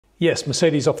Yes,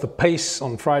 Mercedes off the pace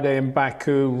on Friday in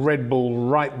Baku, Red Bull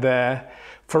right there.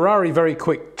 Ferrari very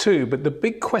quick too, but the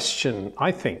big question,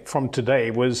 I think, from today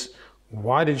was,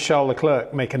 why did Charles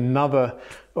Leclerc make another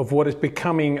of what is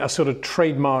becoming a sort of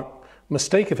trademark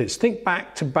mistake of his? Think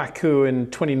back to Baku in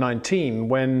 2019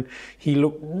 when he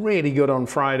looked really good on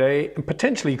Friday and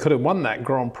potentially could have won that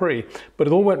Grand Prix, but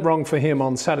it all went wrong for him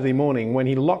on Saturday morning when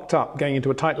he locked up going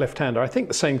into a tight left-hander. I think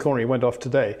the same corner he went off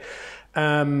today.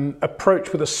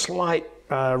 Approach with a slight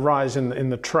rise in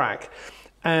the track.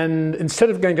 And instead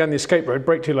of going down the escape road,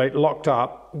 brake too late, locked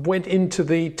up, went into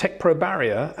the Tech Pro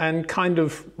barrier and kind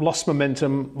of lost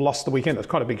momentum, lost the weekend. That's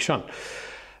quite a big shunt.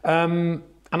 And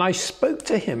I spoke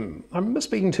to him. I remember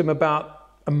speaking to him about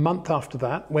a month after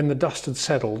that when the dust had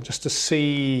settled just to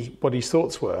see what his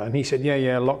thoughts were. And he said,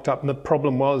 yeah, locked up. And the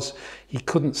problem was he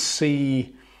couldn't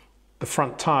see the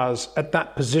front tyres at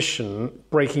that position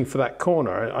braking for that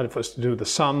corner. It was to do with the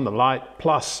sun, the light,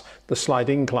 plus the slight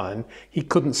incline. He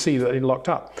couldn't see that he'd locked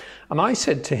up. And I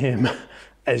said to him,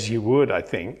 as you would, I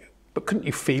think, but couldn't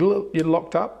you feel you'd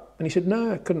locked up? And he said,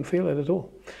 no, I couldn't feel it at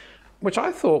all. Which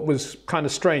I thought was kind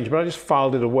of strange, but I just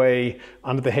filed it away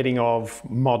under the heading of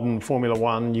modern Formula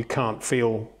One. You can't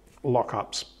feel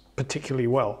lockups particularly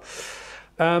well.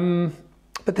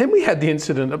 But then we had the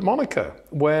incident at Monaco,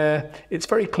 where it's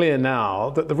very clear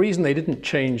now that the reason they didn't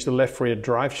change the left rear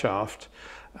drive shaft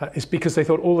is because they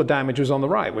thought all the damage was on the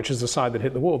right, which is the side that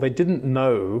hit the wall. They didn't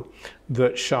know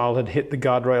that Charles had hit the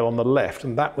guardrail on the left,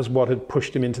 and that was what had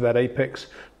pushed him into that apex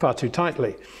far too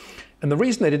tightly. And the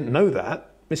reason they didn't know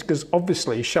that is because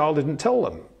obviously Charles didn't tell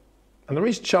them. And the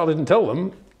reason Charles didn't tell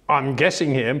them, I'm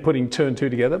guessing here, and putting 2 and 2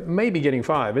 together, maybe getting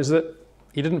 5, is that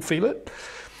he didn't feel it.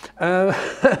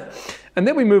 And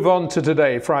then we move on to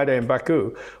today, Friday in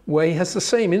Baku, where he has the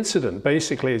same incident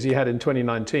basically as he had in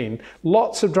 2019.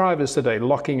 Lots of drivers today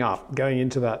locking up, going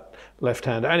into that left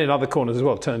hand, and in other corners as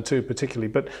well, turn 2 particularly.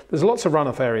 But there's lots of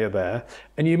runoff area there,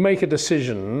 and you make a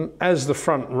decision as the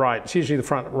front right, it's usually the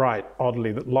front right,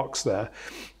 oddly, that locks there,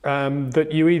 that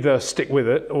you either stick with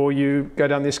it or you go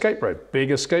down the escape road,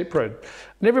 big escape road.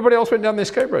 And everybody else went down the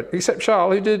escape road, except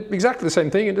Charles, who did exactly the same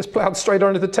thing and just plowed straight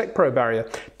onto the Tech Pro barrier.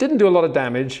 Didn't do a lot of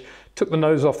damage, took the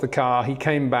nose off the car, he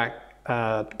came back,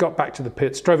 got back to the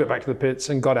pits, drove it back to the pits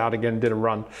and got out again, did a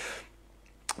run.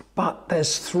 But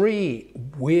there's 3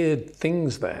 weird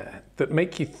things there that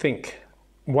make you think,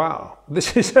 wow,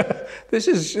 this is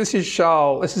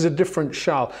Charles, this is a different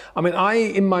Charles. I mean,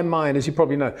 in my mind, as you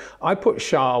probably know, I put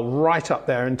Charles right up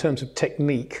there in terms of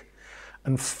technique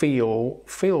and feel,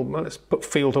 well, let's put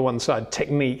feel to one side,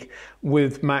 technique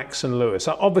with Max and Lewis.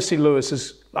 Obviously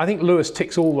I think Lewis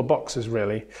ticks all the boxes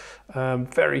really.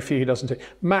 Very few he doesn't tick.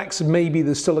 Max, maybe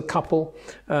there's still a couple,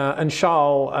 and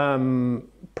Charles,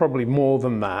 probably more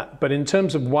than that. But in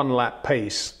terms of one lap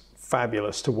pace,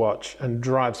 fabulous to watch and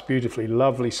drives beautifully,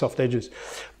 lovely soft edges.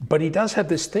 But he does have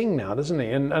this thing now, doesn't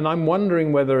he? And I'm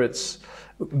wondering whether it's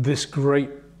this great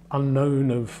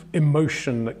unknown of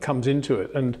emotion that comes into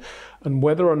it, and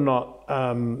whether or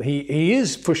not he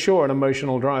is for sure an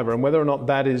emotional driver, and whether or not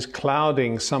that is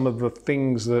clouding some of the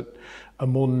things that a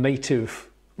more native,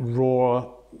 raw,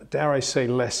 dare I say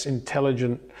less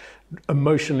intelligent,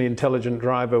 emotionally intelligent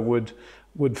driver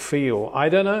would feel. I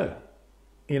don't know.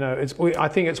 You know, I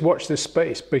think it's watch this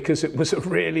space, because it was a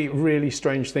really, really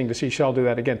strange thing to see Charles do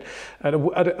that again at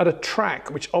a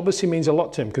track which obviously means a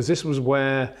lot to him, because this was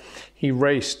where he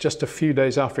raced just a few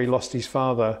days after he lost his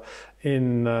father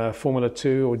in Formula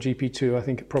 2 or GP2, I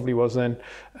think it probably was then,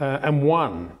 and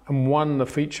won the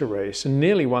feature race and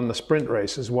nearly won the sprint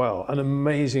race as well. An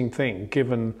amazing thing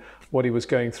given what he was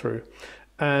going through,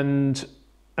 and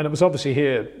it was obviously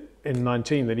here in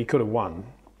 19 that he could have won.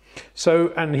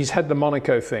 So, and he's had the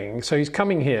Monaco thing, so he's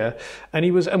coming here,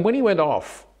 and when he went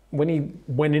off, when he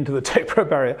went into the Tech Pro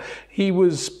barrier, he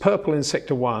was purple in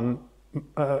sector 1.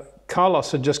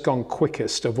 Carlos had just gone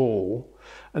quickest of all,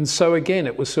 and so again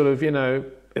it was sort of, you know,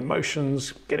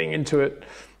 emotions getting into it,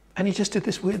 and he just did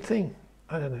this weird thing.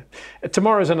 I don't know.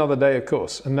 Tomorrow's another day, of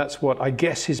course, and that's what I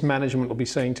guess his management will be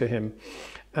saying to him.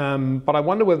 But I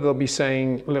wonder whether they'll be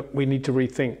saying, look, we need to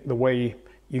rethink the way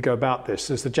you go about this.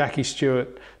 There's the Jackie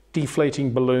Stewart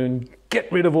deflating balloon,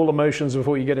 get rid of all emotions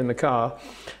before you get in the car.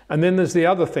 And then there's the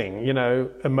other thing, you know,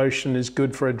 emotion is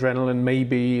good for adrenaline,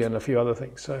 maybe, and a few other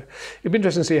things. So it'd be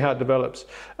interesting to see how it develops.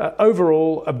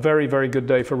 Overall, a very, very good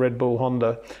day for Red Bull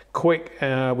Honda. Quick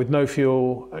with no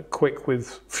fuel, quick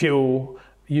with fuel,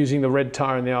 using the red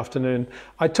tyre in the afternoon.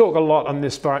 I talk a lot on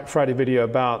this Friday video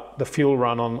about the fuel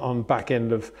run on back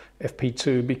end of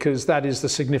FP2, because that is the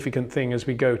significant thing as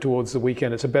we go towards the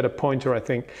weekend. It's a better pointer, I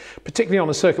think, particularly on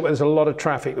a circuit where there's a lot of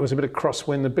traffic. There was a bit of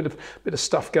crosswind, a bit of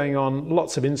stuff going on,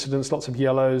 lots of incidents, lots of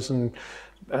yellows and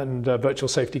virtual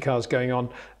safety cars going on.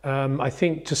 I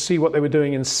think to see what they were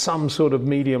doing in some sort of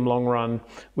medium long run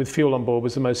with fuel on board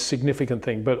was the most significant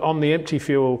thing. But on the empty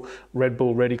fuel, Red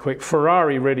Bull ready quick,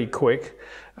 Ferrari ready quick.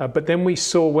 But then we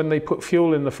saw when they put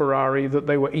fuel in the Ferrari that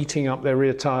they were eating up their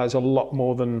rear tyres a lot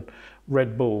more than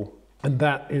Red Bull. And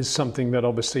that is something that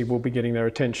obviously will be getting their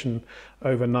attention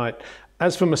overnight.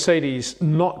 As for Mercedes,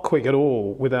 not quick at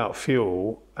all without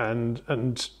fuel.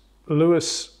 And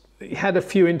Lewis, he had a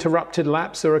few interrupted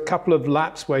laps. There were a couple of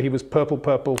laps where he was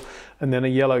purple, and then a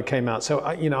yellow came out. So,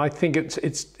 I think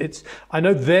it's. I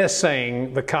know they're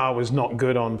saying the car was not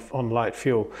good on light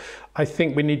fuel. I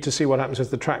think we need to see what happens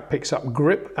as the track picks up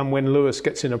grip and when Lewis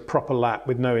gets in a proper lap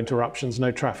with no interruptions,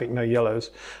 no traffic, no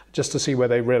yellows, just to see where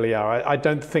they really are. I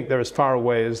don't think they're as far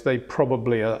away as they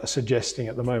probably are suggesting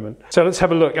at the moment. So let's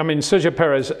have a look. I mean, Sergio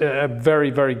Perez, very,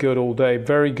 very good all day,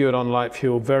 very good on light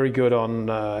fuel, very good on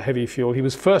heavy fuel. He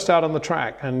was first out on the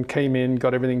track and came in,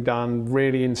 got everything done,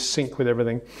 really in sync with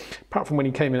everything, apart from when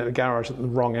he came in at the garage at the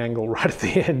wrong angle right at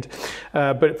the end.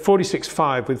 But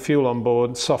 46.5 with fuel on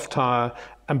board, soft tyre.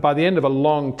 And by the end of a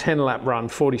long 10-lap run,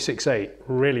 46.8,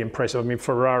 really impressive. I mean,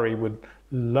 Ferrari would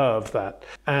love that.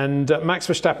 And Max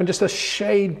Verstappen just a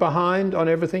shade behind on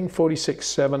everything,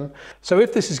 46.7. So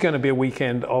if this is going to be a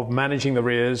weekend of managing the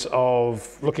rears,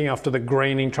 of looking after the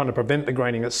graining, trying to prevent the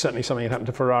graining, that's certainly something that happened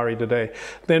to Ferrari today,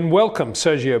 then welcome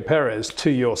Sergio Perez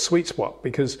to your sweet spot,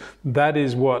 because that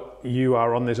is what you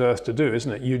are on this earth to do,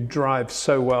 isn't it? You drive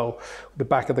so well with the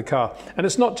back of the car. And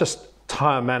it's not just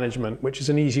tyre management, which is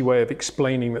an easy way of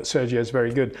explaining that Sergio is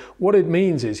very good. What it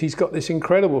means is he's got this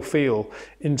incredible feel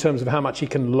in terms of how much he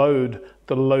can load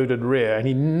the loaded rear, and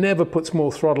he never puts more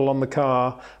throttle on the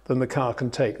car than the car can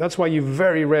take. That's why you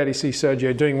very rarely see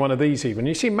Sergio doing one of these even.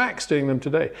 You see Max doing them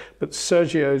today, but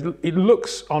Sergio, it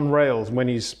looks on rails when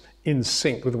he's in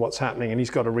sync with what's happening and he's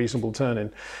got a reasonable turn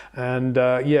in. And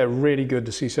yeah, really good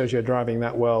to see Sergio driving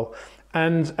that well.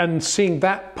 And seeing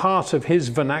that part of his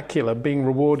vernacular being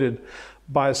rewarded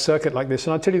by a circuit like this.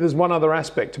 And I tell you, there's one other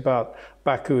aspect about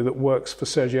Baku that works for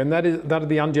Sergio, and that are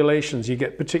the undulations you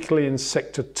get, particularly in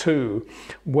Sector 2,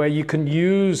 where you can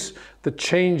use the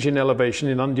change in elevation,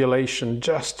 in undulation,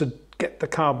 just to get the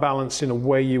car balanced in a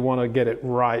way you want to get it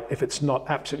right if it's not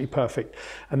absolutely perfect.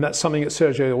 And that's something that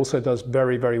Sergio also does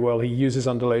very, very well. He uses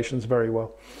undulations very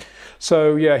well.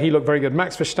 So yeah, he looked very good.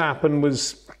 Max Verstappen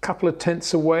was a couple of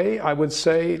tenths away, I would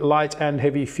say, light and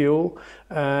heavy fuel,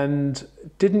 and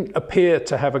didn't appear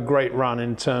to have a great run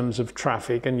in terms of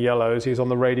traffic and yellows. He was on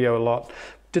the radio a lot.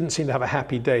 Didn't seem to have a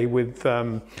happy day with,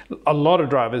 a lot of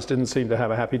drivers didn't seem to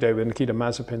have a happy day with Nikita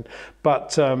Mazepin,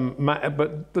 but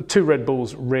the two Red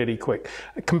Bulls really quick.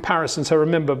 Comparison, so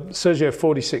remember, Sergio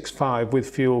 46.5 with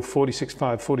fuel, 46.5,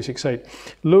 46.8.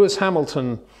 Lewis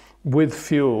Hamilton with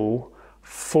fuel,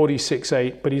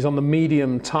 46.8, but he's on the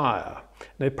medium tyre.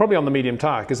 They're probably on the medium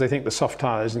tyre because they think the soft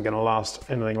tyre isn't going to last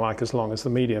anything like as long as the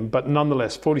medium, but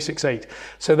nonetheless, 46.8.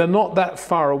 So they're not that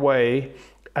far away,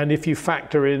 and if you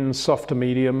factor in soft to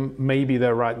medium, maybe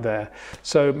they're right there.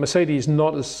 So Mercedes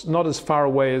not as far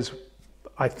away as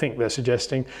I think they're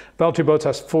suggesting. Valtteri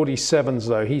Bottas 47s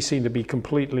though, he seemed to be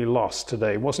completely lost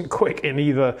today. Wasn't quick in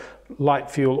either light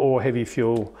fuel or heavy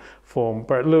fuel form.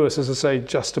 But Lewis, as I say,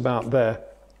 just about there.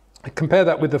 Compare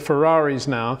that with the Ferraris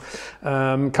now.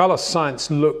 Carlos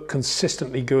Sainz looked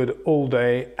consistently good all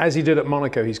day, as he did at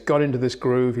Monaco. He's got into this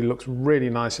groove. He looks really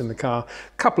nice in the car.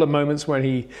 A couple of moments when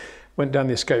he went down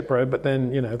the escape road, but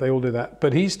then, you know, they all do that.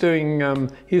 But he's doing,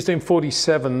 he was doing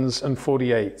 47s and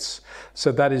 48s.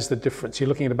 So that is the difference. You're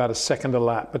looking at about a second a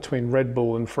lap between Red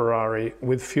Bull and Ferrari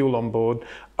with fuel on board.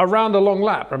 Around a long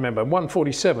lap, remember,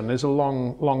 147 is a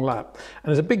long lap. And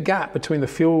there's a big gap between the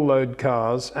fuel load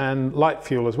cars and light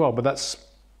fuel as well, but that's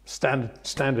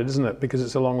standard, isn't it? Because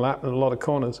it's a long lap and a lot of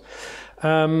corners.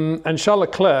 And Charles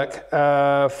Leclerc,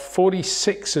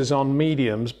 46 is on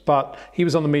mediums, but he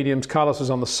was on the mediums, Carlos was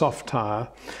on the soft tyre.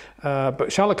 But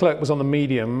Charles Leclerc was on the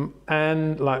medium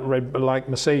and like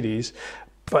Mercedes,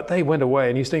 but they went away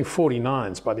and he's doing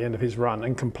 49s by the end of his run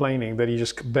and complaining that he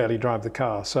just could barely drive the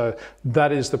car. So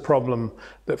that is the problem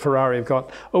that Ferrari have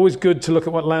got. Always good to look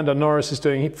at what Lando Norris is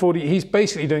doing. He's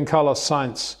basically doing Carlos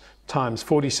Sainz times,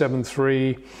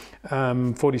 47.3,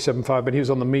 47.5, but he was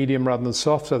on the medium rather than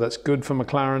soft, so that's good for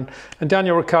McLaren. And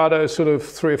Daniel Ricciardo sort of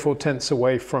 3 or 4 tenths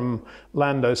away from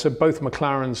Lando, so both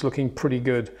McLarens looking pretty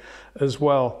good as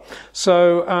well.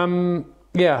 So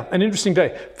Yeah, an interesting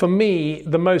day. For me,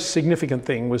 the most significant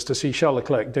thing was to see Charles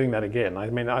Leclerc doing that again. I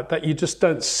mean, that you just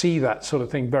don't see that sort of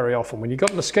thing very often. When you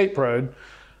got an escape road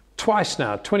twice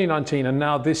now, 2019 and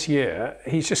now this year,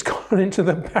 he's just gone into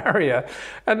the barrier.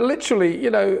 And literally,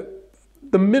 you know,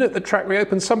 the minute the track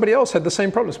reopened, somebody else had the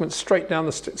same problems, went straight down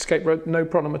the escape road, no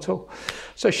problem at all.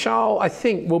 So Charles, I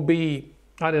think, will be,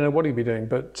 I don't know what he'll be doing,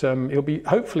 but he'll be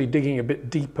hopefully digging a bit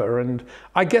deeper. And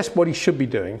I guess what he should be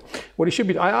doing,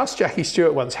 I asked Jackie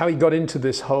Stewart once how he got into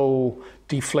this whole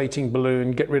deflating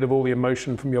balloon, get rid of all the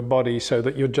emotion from your body so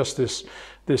that you're just this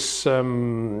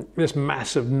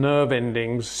massive nerve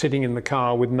endings sitting in the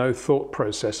car with no thought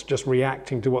process, just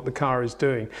reacting to what the car is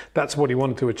doing. That's what he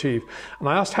wanted to achieve. And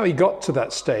I asked how he got to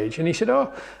that stage, and he said,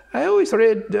 oh, I used to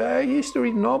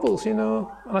read novels, you know.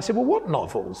 And I said, well, what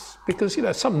novels? Because, you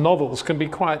know, some novels can be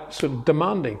quite sort of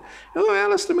demanding. Oh,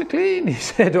 Alistair MacLean, he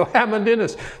said, or Hammond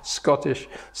Innes,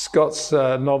 Scots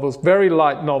novels, very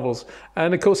light novels.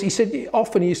 And of course, he said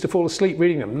often he used to fall asleep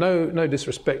reading them. No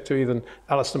disrespect to either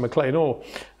Alistair MacLean or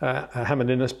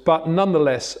Hammond Innes, but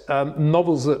nonetheless,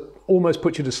 novels that almost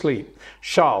put you to sleep.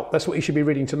 Charles, that's what you should be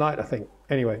reading tonight, I think.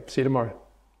 Anyway, see you tomorrow.